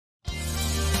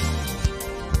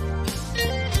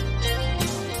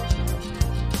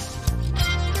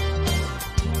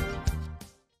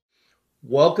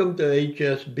Welcome to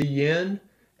HSBN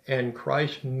and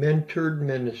Christ Mentored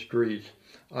Ministries.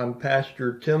 I'm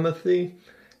Pastor Timothy,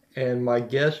 and my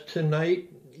guest tonight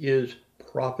is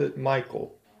Prophet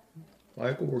Michael.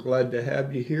 Michael, we're glad to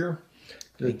have you here.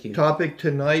 Thank you. The topic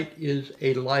tonight is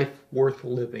a life worth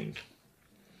living.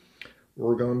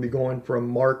 We're going to be going from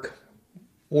Mark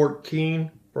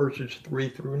 14, verses 3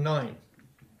 through 9.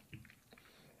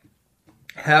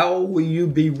 How will you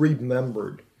be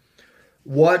remembered?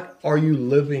 What are you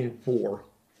living for?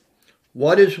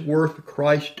 What is worth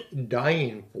Christ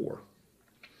dying for?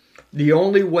 The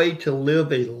only way to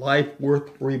live a life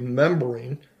worth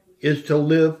remembering is to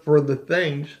live for the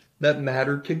things that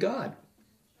matter to God.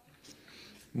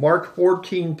 Mark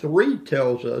 14:3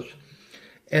 tells us,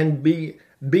 and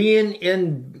being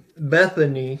in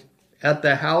Bethany at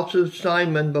the house of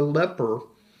Simon the leper,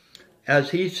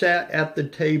 as he sat at the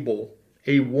table,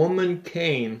 a woman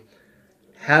came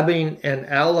having an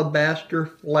alabaster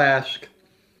flask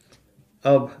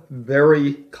of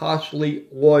very costly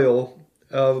oil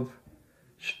of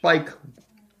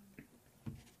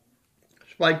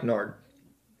spikenard.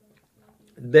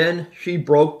 Then she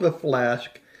broke the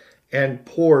flask and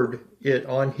poured it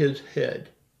on his head.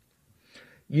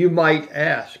 You might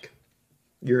ask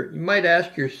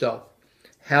yourself,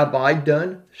 have I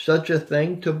done such a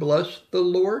thing to bless the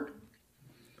Lord?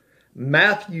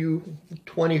 Matthew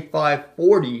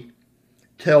 25:40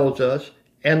 tells us,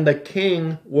 and the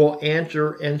king will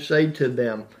answer and say to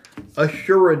them,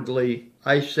 assuredly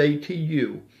I say to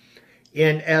you,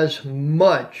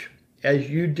 inasmuch as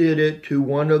you did it to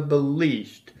one of the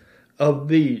least of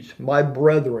these, my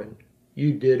brethren,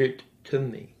 you did it to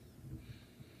me.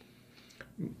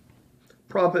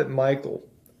 Prophet Michael,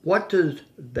 what does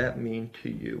that mean to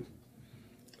you?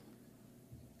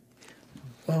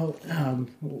 Well,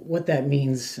 what that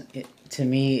means to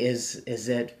me is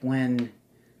that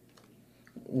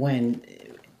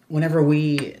whenever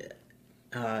we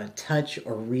touch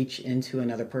or reach into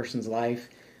another person's life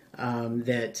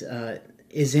that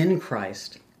is in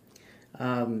Christ,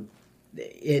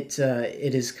 it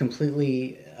is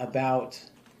completely about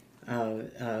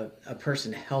a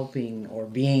person helping or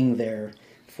being there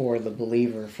for the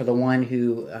believer, for the one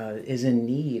who is in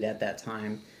need at that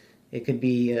time. It could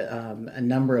be a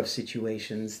number of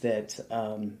situations that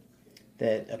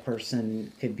a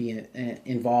person could be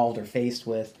involved or faced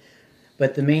with,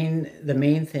 but the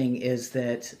main thing is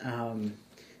that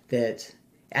that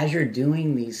as you're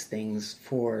doing these things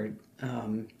for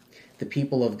the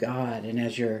people of God, and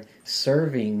as you're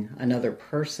serving another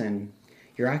person,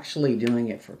 you're actually doing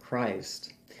it for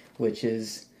Christ, which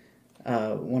is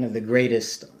one of the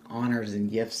greatest honors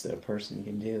and gifts that a person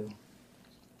can do.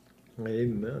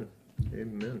 Amen.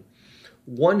 Amen.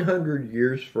 100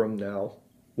 years from now,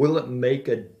 will it make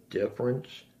a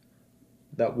difference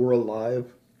that we're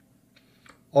alive?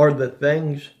 Are the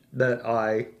things that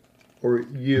I or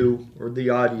you or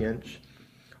the audience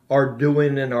are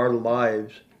doing in our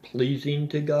lives pleasing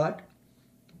to God?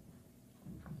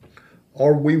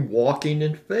 Are we walking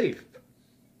in faith?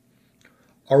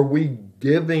 Are we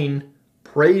giving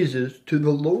praises to the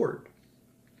Lord?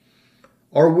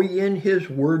 Are we in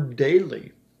His Word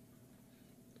daily?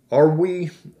 Are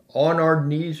we on our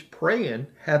knees praying,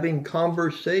 having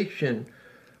conversation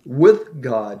with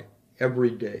God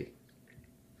every day?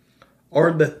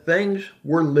 Are the things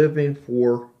we're living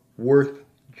for worth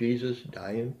Jesus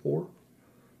dying for?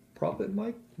 Prophet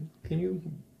Mike, can you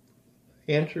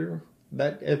answer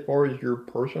that as far as your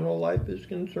personal life is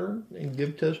concerned and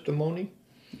give testimony?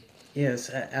 Yes,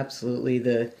 absolutely.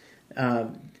 The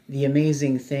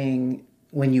amazing thing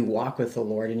when you walk with the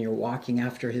Lord and you're walking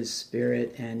after His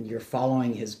Spirit and you're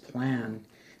following His plan,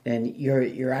 then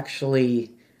you're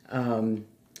actually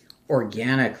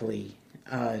organically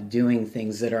doing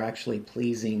things that are actually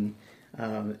pleasing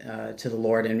to the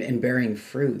Lord and bearing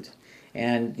fruit.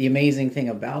 And the amazing thing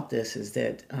about this is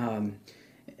that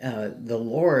the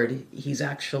Lord, He's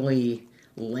actually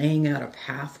laying out a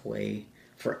pathway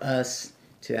for us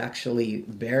to actually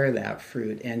bear that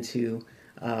fruit and to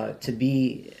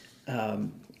be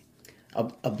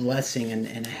a blessing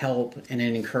and help and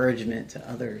an encouragement to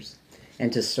others,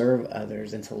 and to serve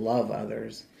others and to love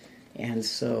others. And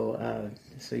so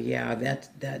yeah,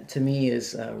 that to me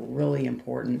is really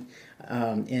important.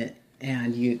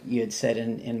 And you had said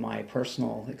in my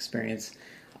personal experience,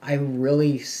 I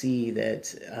really see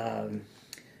that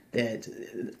that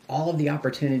all of the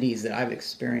opportunities that I've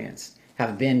experienced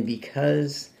have been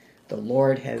because the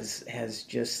Lord has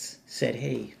just said,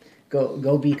 hey,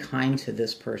 go be kind to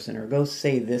this person, or go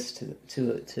say this to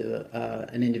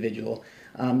an individual.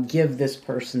 Give this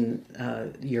person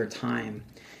your time.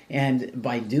 And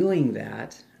by doing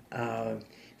that,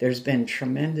 there's been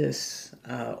tremendous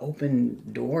open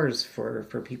doors for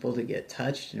people to get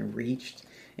touched and reached,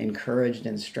 encouraged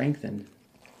and strengthened.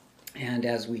 And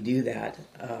as we do that,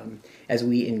 as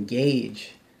we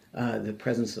engage the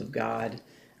presence of God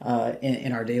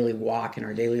in our daily walk, in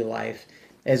our daily life,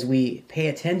 as we pay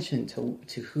attention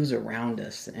to who's around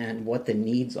us and what the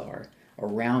needs are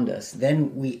around us,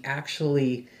 then we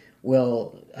actually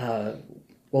will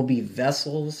be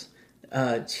vessels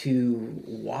to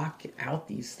walk out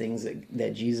these things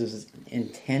that Jesus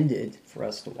intended for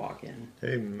us to walk in.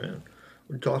 Amen.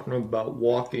 We're talking about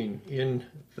walking in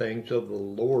things of the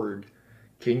Lord.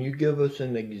 Can you give us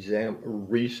an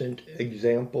recent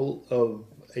example of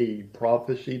a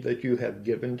prophecy that you have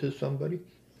given to somebody?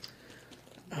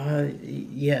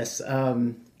 Yes.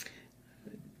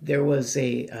 There was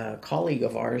a colleague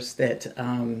of ours that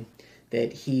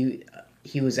he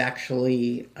was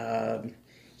actually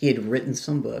he had written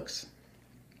some books,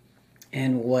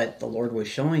 and what the Lord was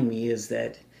showing me is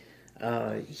that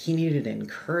he needed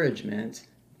encouragement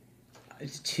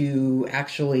to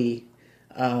actually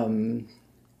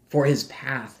for his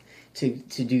path to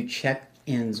do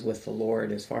check-ins with the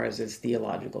Lord as far as his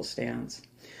theological stance,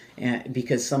 and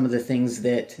because some of the things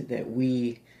that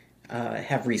we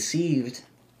have received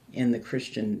in the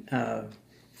Christian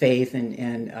faith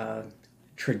and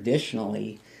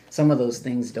traditionally, some of those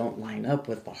things don't line up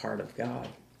with the heart of God.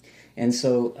 And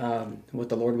so what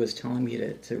the Lord was telling me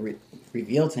to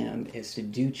reveal to him is to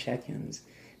do check-ins,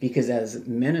 because as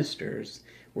ministers,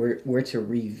 we're to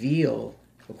reveal,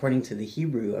 according to the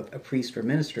Hebrew, a priest or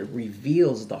minister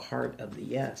reveals the heart of the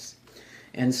yes.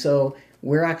 And so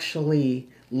we're actually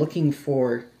looking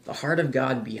for the heart of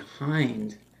God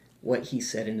behind what he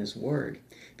said in his word,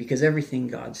 because everything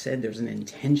God said, there's an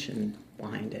intention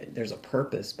behind it. There's a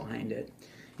purpose behind it.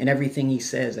 And everything he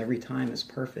says every time is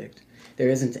perfect. There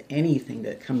isn't anything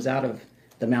that comes out of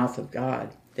the mouth of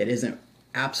God that isn't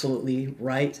absolutely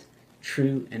right,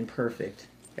 true, and perfect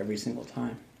every single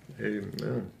time.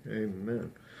 Amen.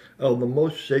 Amen. Oh, the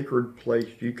most sacred place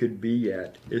you could be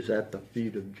at is at the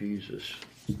feet of Jesus.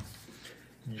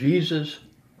 Jesus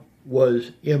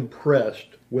was impressed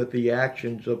with the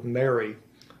actions of Mary,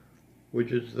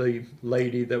 which is the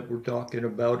lady that we're talking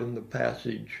about in the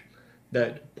passage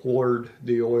that poured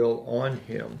the oil on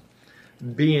him.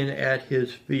 Being at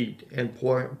his feet and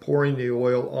pouring the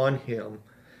oil on him,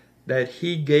 that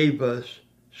he gave us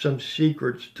some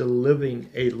secrets to living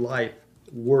a life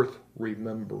worth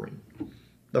remembering.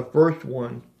 The first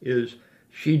one is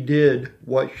she did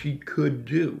what she could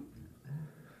do.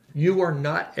 You are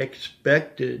not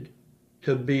expected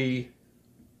to be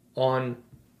on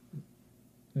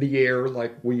the air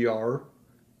like we are.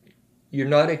 You're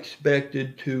not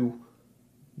expected to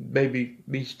maybe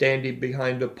be standing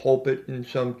behind a pulpit in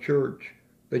some church,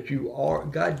 but you are.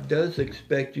 God does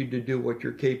expect you to do what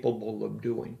you're capable of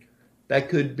doing. That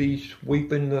could be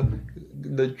sweeping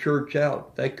the church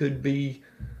out. That could be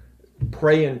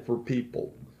praying for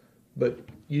people. But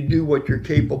you do what you're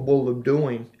capable of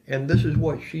doing, and this is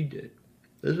what she did.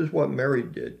 This is what Mary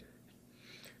did.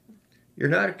 You're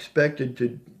not expected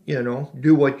to,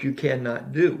 do what you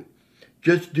cannot do.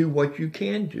 Just do what you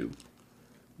can do.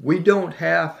 We don't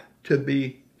have to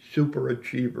be super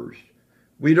achievers.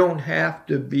 We don't have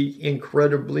to be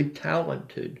incredibly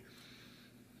talented.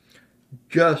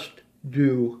 Just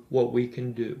do what we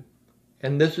can do.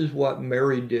 And this is what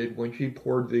Mary did when she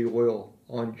poured the oil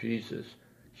on Jesus.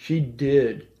 She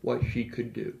did what she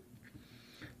could do.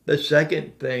 The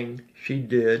second thing she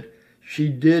did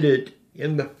it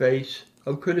in the face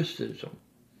of criticism.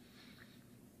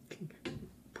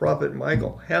 Prophet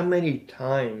Michael, how many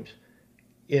times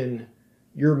in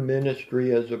your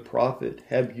ministry as a prophet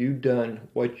have you done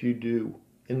what you do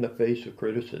in the face of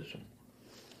criticism?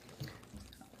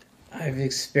 I've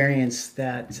experienced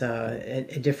that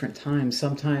at different times.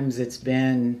 Sometimes it's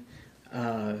been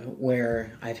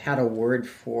where I've had a word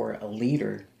for a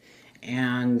leader,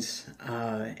 and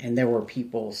there were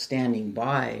people standing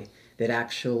by that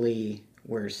actually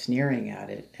were sneering at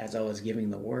it as I was giving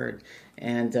the word.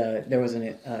 And there was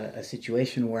a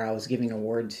situation where I was giving a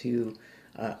word to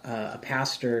a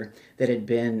pastor that had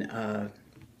been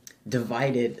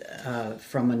divided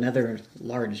from another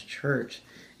large church.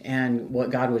 And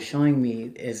what God was showing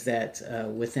me is that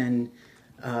within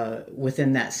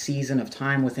that season of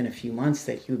time, within a few months,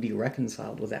 that he would be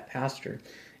reconciled with that pastor.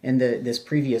 And this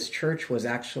previous church was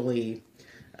actually,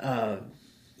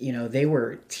 they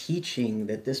were teaching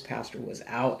that this pastor was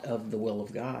out of the will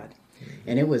of God.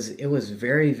 And it was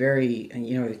very, very,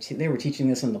 they were teaching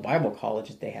this in the Bible college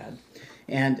that they had.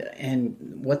 And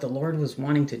what the Lord was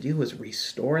wanting to do was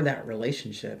restore that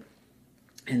relationship.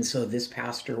 And so this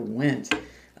pastor went,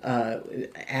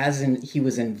 he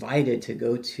was invited to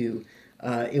go to,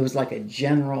 it was like a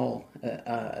general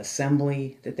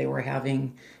assembly that they were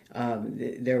having.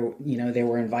 They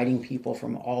were inviting people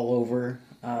from all over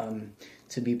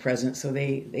to be present. So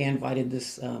they invited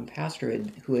this pastor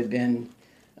who had been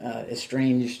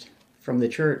estranged from the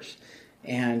church,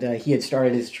 and he had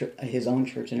started his own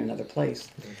church in another place.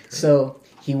 Okay. So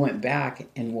he went back,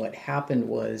 and what happened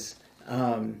was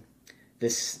the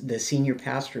senior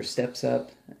pastor steps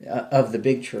up of the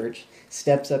big church,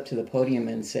 steps up to the podium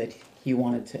and said he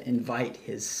wanted to invite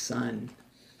his son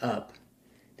up,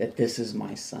 that this is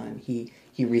my son. He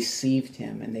received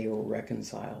him, and they were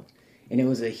reconciled. And it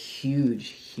was a huge,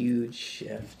 huge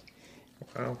shift.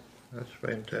 Wow, that's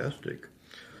fantastic.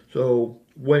 So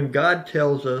when God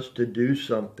tells us to do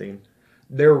something,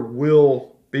 there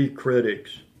will be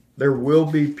critics. There will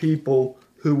be people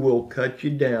who will cut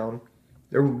you down.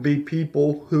 There will be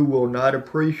people who will not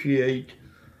appreciate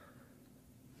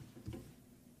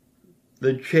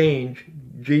the change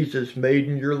Jesus made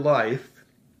in your life.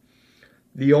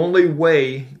 The only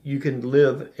way you can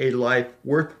live a life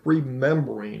worth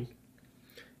remembering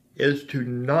is to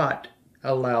not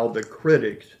allow the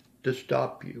critics to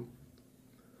stop you.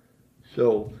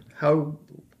 So how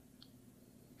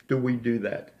do we do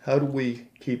that? How do we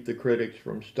keep the critics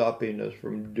from stopping us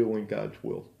from doing God's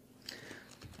will?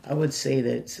 I would say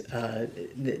that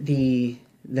the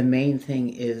main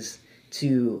thing is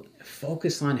to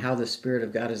focus on how the Spirit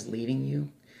of God is leading you,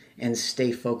 and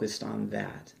stay focused on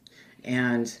that,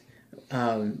 and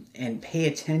pay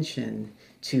attention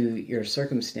to your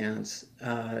circumstance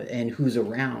and who's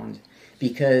around,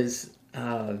 because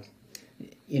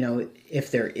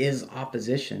if there is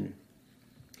opposition,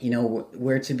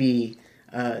 we're to be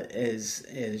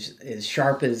as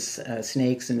sharp as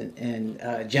snakes and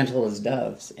gentle as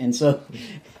doves, and so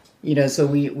so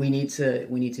we need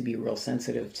to be real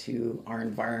sensitive to our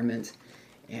environment,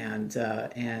 and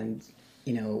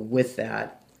with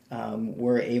that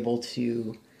we're able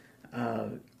to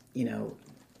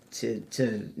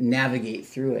to navigate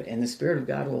through it, and the Spirit of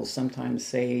God will sometimes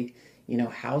say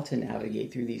how to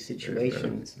navigate through these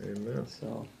situations. Amen.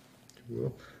 So,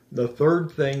 well, the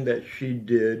third thing that she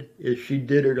did is she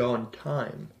did it on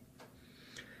time.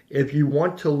 If you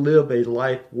want to live a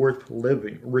life worth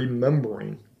living,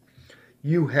 remembering,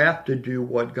 you have to do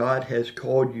what God has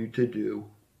called you to do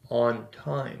on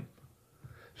time.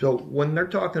 So when they're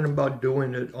talking about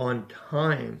doing it on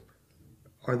time,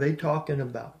 are they talking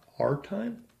about our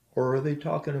time, or are they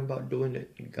talking about doing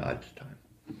it in God's time?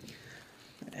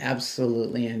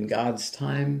 Absolutely, in God's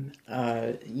time.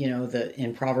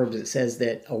 In Proverbs it says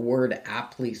that a word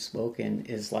aptly spoken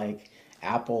is like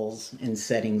apples in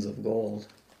settings of gold.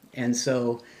 And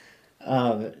so,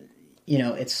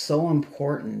 it's so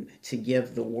important to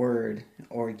give the word,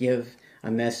 or give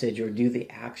a message, or do the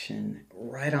action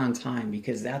right on time,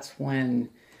 because that's when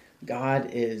God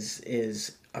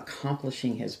is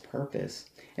accomplishing His purpose,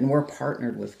 and we're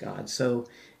partnered with God. So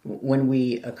when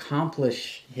we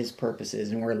accomplish His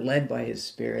purposes and we're led by His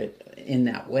Spirit in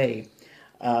that way,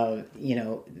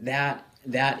 that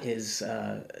is,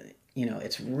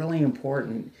 it's really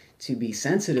important to be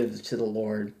sensitive to the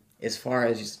Lord as far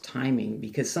as timing,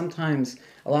 because a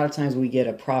lot of times we get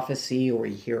a prophecy or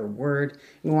we hear a word,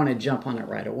 we want to jump on it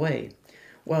right away.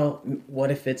 Well, what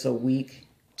if it's a week,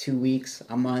 2 weeks,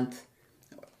 a month,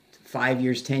 5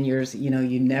 years, 10 years?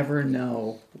 You never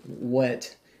know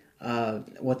what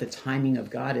the timing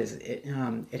of God is.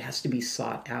 It has to be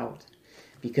sought out,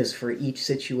 because for each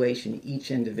situation, each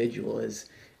individual is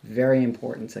very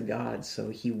important to God. So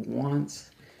He wants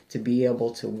to be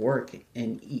able to work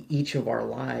in each of our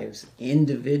lives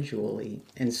individually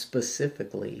and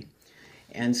specifically.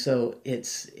 And so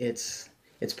it's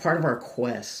part of our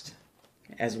quest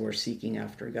as we're seeking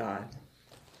after God.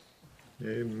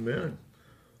 Amen.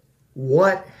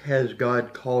 What has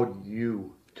God called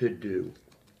you to do?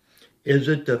 Is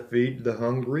it to feed the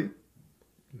hungry?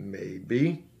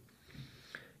 Maybe.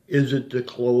 Is it to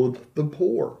clothe the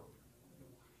poor?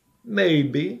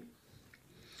 Maybe.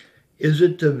 Is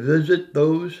it to visit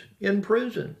those in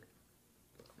prison?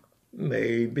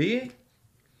 Maybe.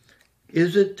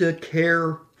 Is it to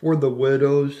care for the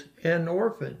widows and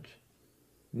orphans?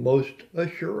 Most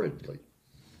assuredly.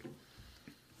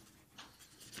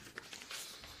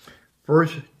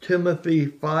 1 Timothy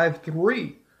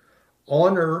 5:3,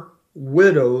 honor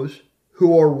widows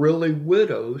who are really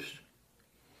widows.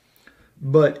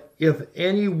 But if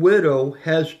any widow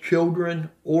has children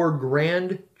or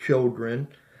grandchildren,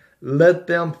 let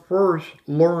them first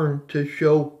learn to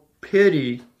show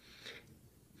pity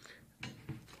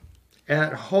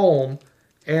at home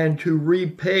and to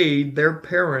repay their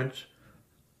parents,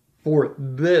 for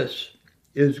this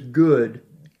is good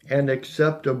and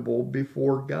acceptable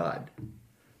before God.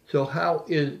 So how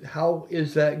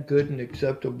is that good and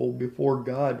acceptable before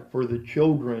God for the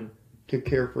children to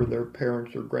care for their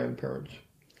parents or grandparents?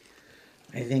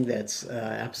 I think that's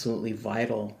absolutely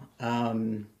vital.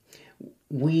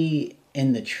 We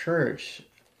in the church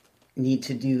need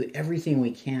to do everything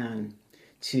we can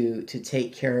to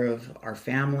take care of our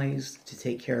families, to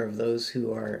take care of those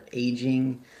who are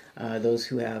aging, those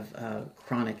who have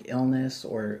chronic illness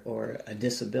or a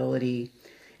disability.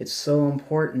 It's so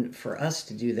important for us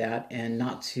to do that and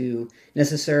not to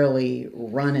necessarily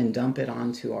run and dump it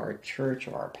onto our church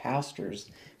or our pastors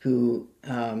who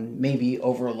may be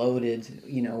overloaded,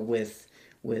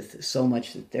 with so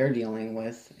much that they're dealing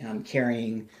with,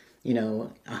 carrying,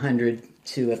 100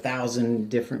 to 1,000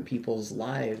 different people's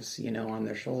lives, on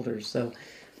their shoulders. So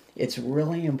it's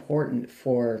really important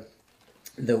for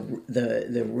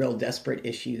the real desperate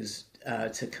issues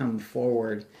to come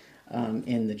forward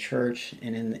in the church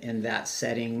and in that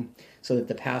setting, so that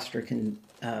the pastor can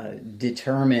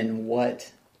determine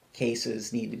what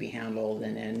cases need to be handled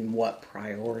and what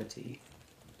priority.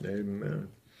 Amen.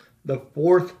 The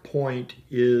fourth point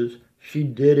is she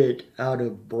did it out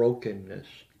of brokenness.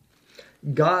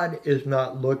 God is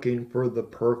not looking for the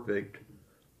perfect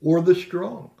or the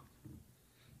strong.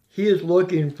 He is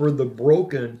looking for the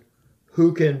broken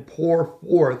who can pour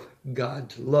forth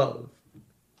God's love.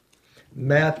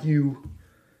 Matthew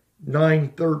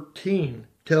 9:13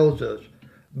 tells us,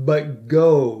 "But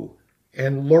go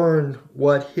and learn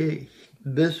what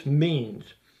this means.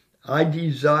 I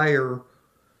desire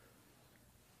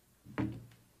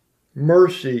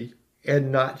mercy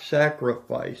and not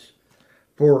sacrifice,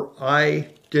 for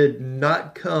I did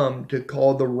not come to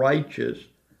call the righteous,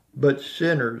 but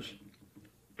sinners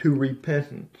to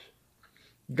repentance."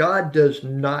 God does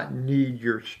not need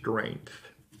your strength.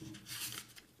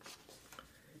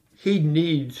 He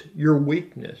needs your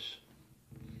weakness.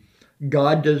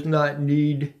 God does not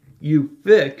need you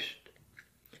fixed.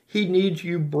 He needs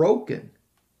you broken.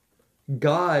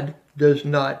 God does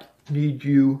not need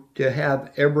you to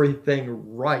have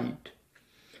everything right.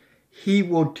 He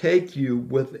will take you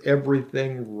with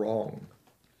everything wrong.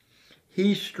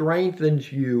 He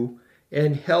strengthens you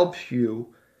and helps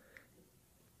you.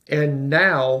 And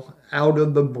now, out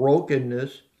of the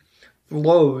brokenness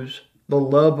flows the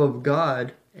love of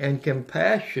God and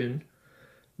compassion,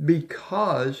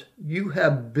 because you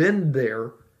have been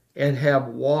there and have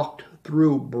walked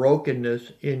through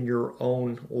brokenness in your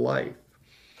own life.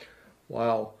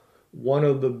 Wow. One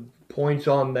of the points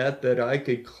on that I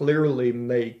could clearly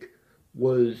make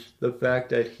was the fact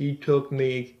that He took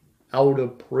me out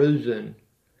of prison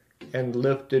and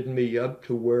lifted me up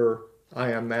to where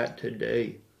I am at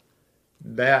today.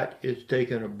 That is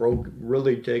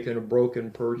really taking a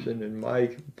broken person, in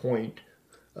my point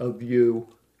of view,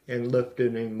 and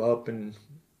lifting him up and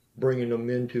bringing him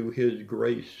into His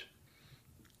grace.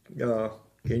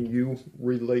 Can you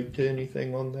relate to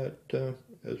anything on that,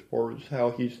 as far as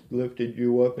how He's lifted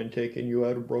you up and taken you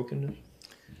out of brokenness?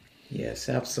 Yes,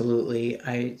 absolutely.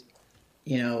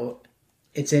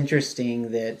 It's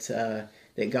interesting that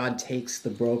God takes the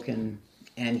broken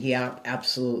and He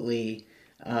absolutely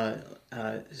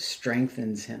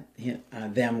strengthens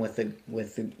them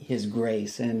with His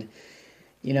grace. And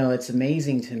it's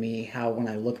amazing to me how, when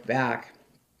I look back,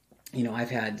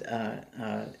 I've had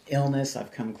illness.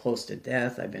 I've come close to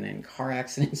death. I've been in car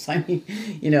accidents. I could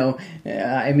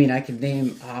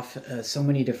name off so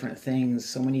many different things,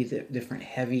 so many different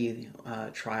heavy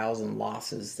trials and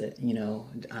losses that,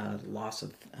 loss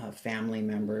of family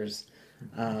members,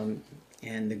 and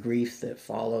the grief that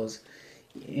follows.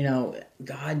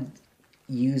 God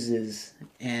uses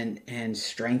and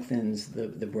strengthens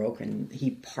the broken.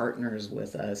 He partners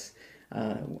with us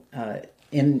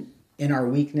in our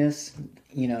weakness.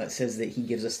 It says that He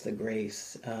gives us the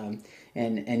grace,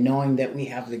 and knowing that we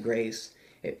have the grace,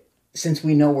 since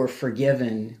we know we're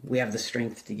forgiven, we have the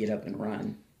strength to get up and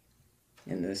run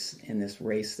in this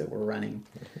race that we're running.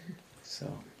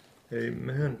 So,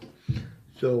 Amen.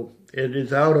 So it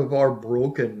is out of our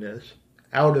brokenness,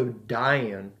 out of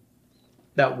dying,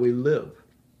 that we live.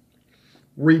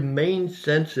 Remain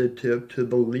sensitive to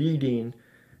the leading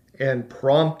and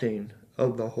prompting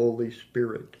of the Holy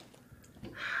Spirit.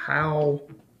 How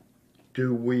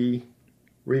do we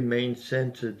remain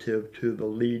sensitive to the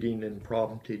leading and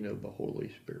prompting of the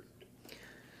Holy Spirit?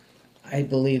 I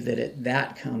believe that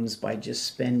that comes by just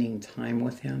spending time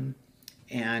with Him,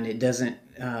 and it doesn't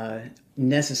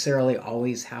necessarily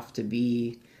always have to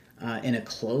be in a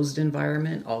closed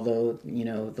environment, although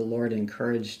the Lord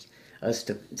encouraged us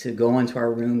to go into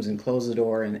our rooms and close the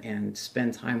door and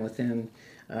spend time with Him,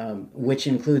 which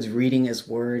includes reading His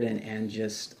Word and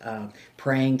just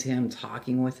praying to Him,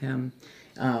 talking with Him.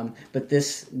 But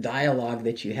this dialogue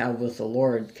that you have with the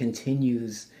Lord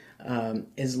continues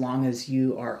as long as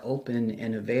you are open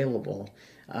and available.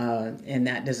 And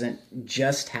that doesn't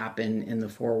just happen in the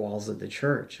four walls of the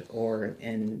church or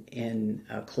in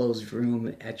a closed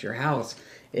room at your house.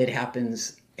 It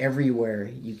happens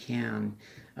everywhere you can.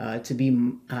 To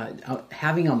be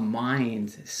having a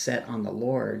mind set on the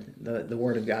Lord, the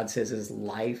Word of God says, is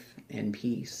life and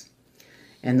peace.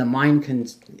 And the mind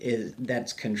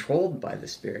that's controlled by the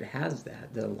Spirit has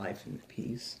that, the life and the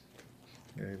peace.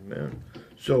 Amen.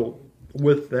 So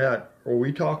with that, are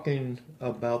we talking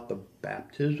about the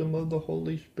baptism of the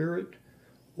Holy Spirit,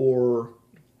 or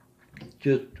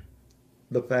just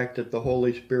the fact that the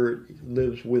Holy Spirit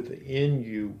lives within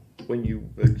you when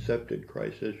you've accepted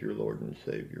Christ as your Lord and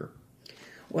Savior?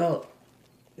 Well,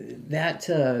 that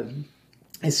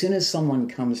as soon as someone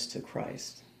comes to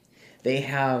Christ, they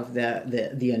have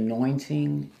the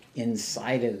anointing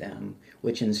inside of them,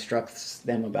 which instructs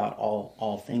them about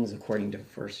all things according to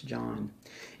 1 John.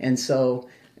 And so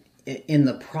in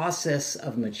the process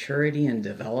of maturity and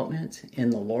development in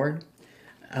the Lord,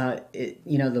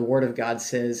 the Word of God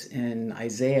says in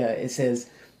Isaiah, it says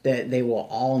that they will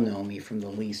all know me from the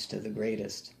least to the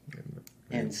greatest. Amen.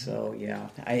 And so, yeah,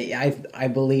 I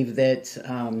believe that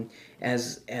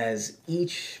as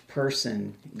each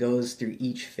person goes through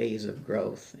each phase of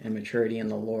growth and maturity in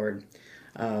the Lord,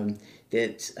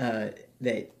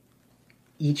 that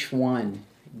each one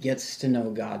gets to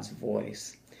know God's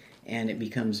voice, and it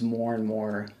becomes more and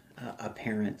more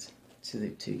apparent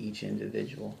to each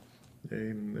individual.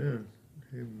 Amen.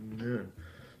 Amen.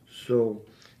 So,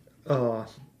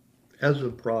 as a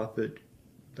prophet,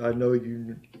 I know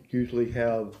you usually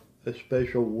have a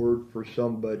special word for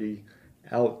somebody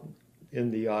out in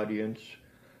the audience.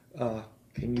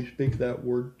 Can you speak that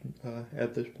word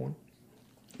at this point?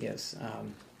 Yes.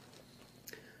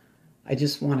 I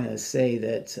just want to say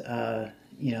that,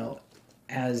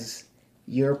 as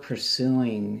you're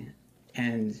pursuing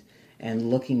and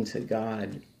looking to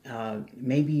God,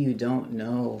 maybe you don't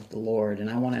know the Lord, and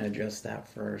I want to address that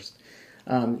first.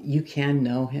 You can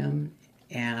know Him,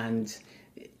 and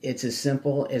it's as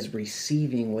simple as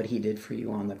receiving what He did for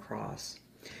you on the cross.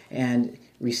 And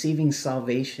receiving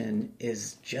salvation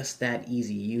is just that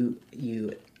easy.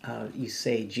 You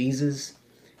say, Jesus,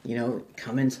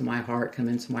 come into my heart, come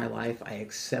into my life. I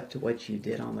accept what you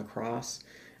did on the cross.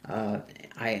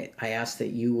 I ask that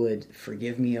you would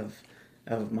forgive me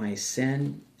of my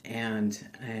sin,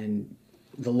 and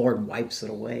the Lord wipes it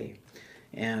away.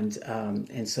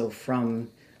 And so from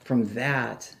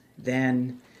that,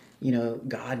 then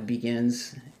God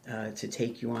begins to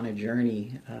take you on a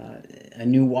journey, a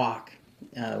new walk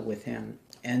with Him.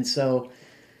 And so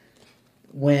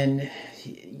when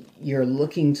you're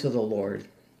looking to the Lord,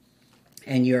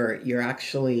 and you're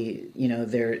actually,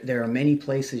 there are many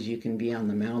places you can be on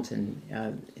the mountain.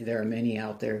 There are many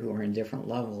out there who are in different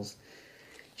levels.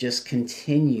 Just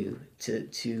continue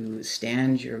to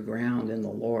stand your ground in the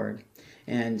Lord,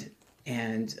 and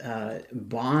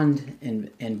bond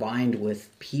and bind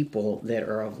with people that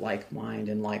are of like mind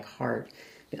and like heart.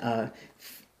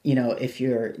 If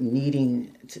you're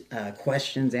needing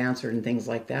questions answered and things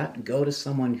like that, go to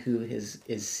someone who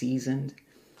is seasoned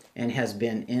and has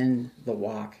been in the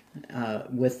walk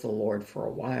with the Lord for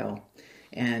a while,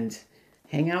 and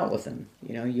hang out with them.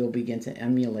 You'll begin to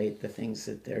emulate the things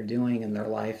that they're doing in their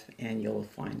life, and you'll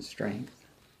find strength.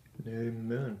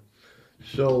 Amen.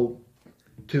 So,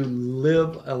 to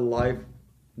live a life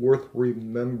worth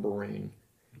remembering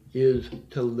is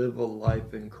to live a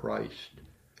life in Christ.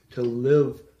 To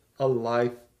live a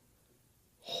life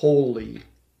holy,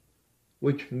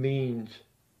 which means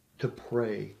to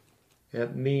pray.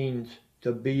 It means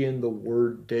to be in the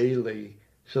Word daily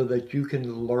so that you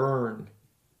can learn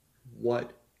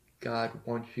what God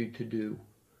wants you to do.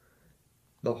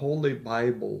 The Holy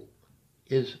Bible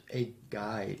is a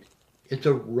guide. It's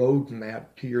a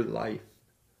roadmap to your life.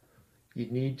 You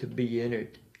need to be in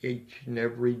it each and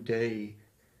every day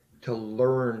to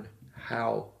learn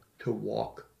how to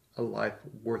walk a life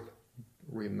worth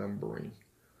remembering.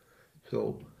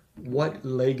 So, what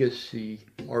legacy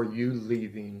are you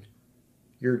leaving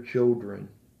your children,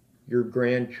 your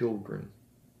grandchildren,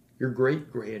 your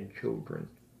great-grandchildren?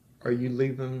 Are you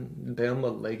leaving them a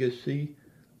legacy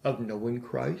of knowing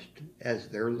Christ as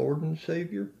their Lord and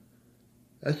Savior?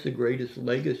 That's the greatest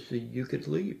legacy you could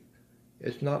leave.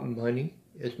 It's not money,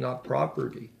 it's not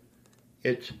property.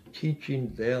 It's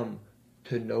teaching them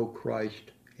to know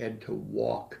Christ and to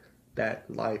walk that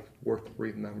life worth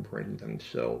remembering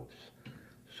themselves.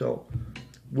 So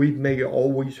we may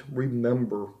always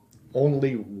remember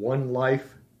only one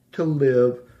life to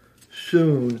live,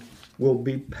 soon will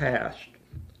be past.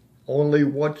 Only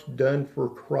what's done for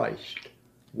Christ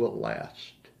will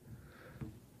last.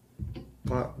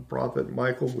 Prophet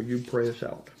Michael, will you pray us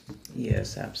out?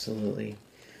 Yes, absolutely.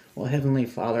 Well, Heavenly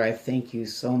Father, I thank you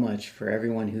so much for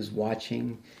everyone who's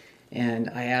watching. And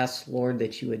I ask, Lord,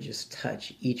 that you would just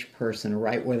touch each person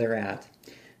right where they're at.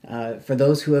 For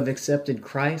those who have accepted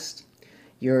Christ,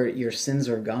 your sins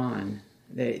are gone.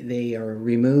 They are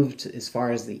removed as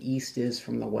far as the east is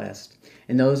from the west.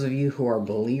 And those of you who are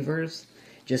believers,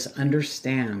 just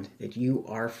understand that you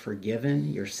are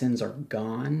forgiven. Your sins are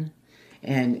gone.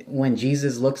 And when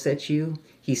Jesus looks at you,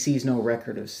 he sees no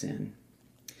record of sin.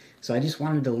 So I just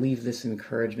wanted to leave this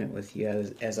encouragement with you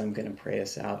as I'm going to pray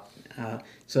us out.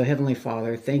 So Heavenly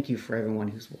Father, thank you for everyone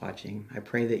who's watching. I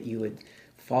pray that you would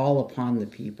fall upon the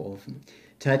people,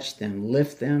 touch them,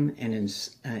 lift them, and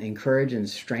encourage and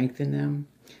strengthen them.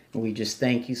 And we just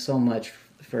thank you so much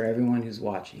for everyone who's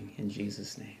watching. In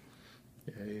Jesus' name.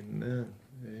 Amen.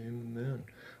 Amen.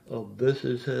 This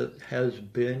has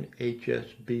been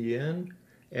HSBN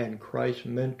and Christ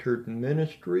Mentored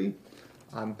Ministry.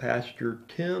 I'm Pastor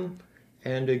Tim,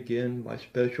 and again, my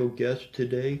special guest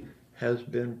today has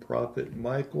been Prophet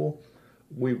Michael.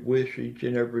 We wish each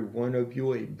and every one of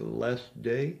you a blessed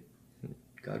day.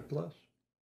 God bless.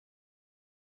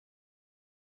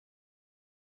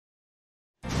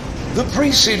 The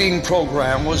preceding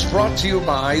program was brought to you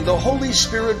by the Holy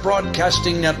Spirit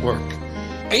Broadcasting Network,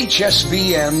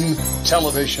 HSBN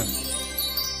Television.